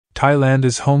Thailand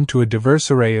is home to a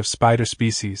diverse array of spider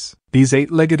species. These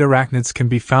 8-legged arachnids can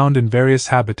be found in various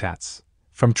habitats,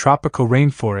 from tropical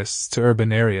rainforests to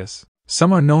urban areas.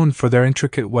 Some are known for their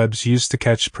intricate webs used to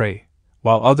catch prey,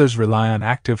 while others rely on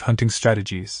active hunting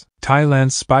strategies.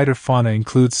 Thailand's spider fauna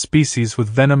includes species with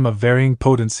venom of varying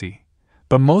potency,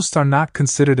 but most are not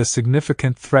considered a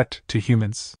significant threat to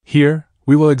humans. Here,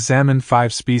 we will examine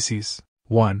 5 species.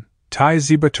 1. Thai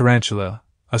Zebra Tarantula,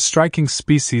 a striking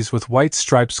species with white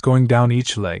stripes going down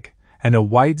each leg, and a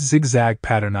white zig-zag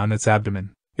pattern on its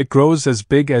abdomen. It grows as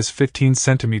big as 15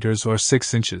 centimeters or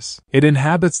 6 inches. It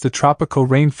inhabits the tropical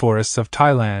rainforests of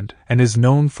Thailand and is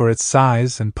known for its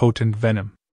size and potent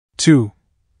venom. 2.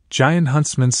 Giant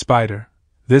huntsman spider.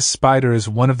 This spider is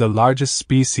one of the largest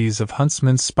species of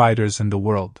huntsman spiders in the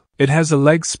world. It has a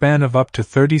leg span of up to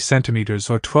 30 centimeters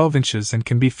or 12 inches and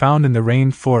can be found in the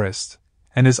rainforest,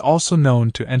 and is also known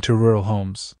to enter rural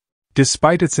homes.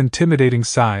 Despite its intimidating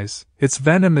size, its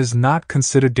venom is not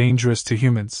considered dangerous to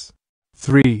humans.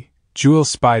 3. Jewel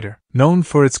spider. Known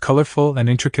for its colorful and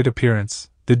intricate appearance,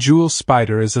 the jewel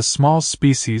spider is a small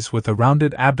species with a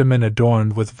rounded abdomen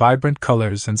adorned with vibrant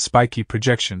colors and spiky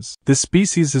projections. This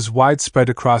species is widespread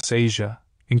across Asia,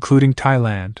 including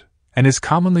Thailand, and is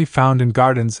commonly found in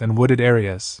gardens and wooded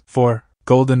areas. 4.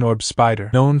 Golden orb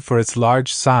spider. Known for its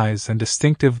large size and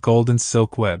distinctive golden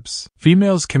silk webs.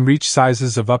 Females can reach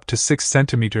sizes of up to 6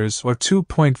 centimeters or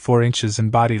 2.4 inches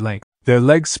in body length. Their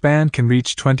leg span can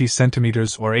reach 20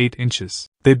 centimeters or 8 inches.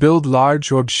 They build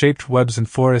large orb-shaped webs in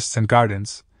forests and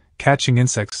gardens, catching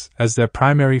insects as their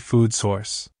primary food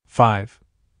source. 5.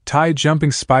 Thai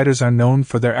jumping spiders are known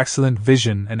for their excellent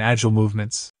vision and agile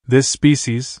movements. This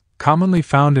species, commonly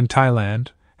found in Thailand,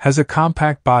 has a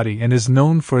compact body and is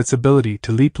known for its ability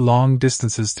to leap long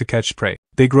distances to catch prey.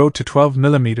 They grow to 12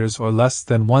 millimeters or less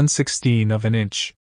than 1/16 of an inch.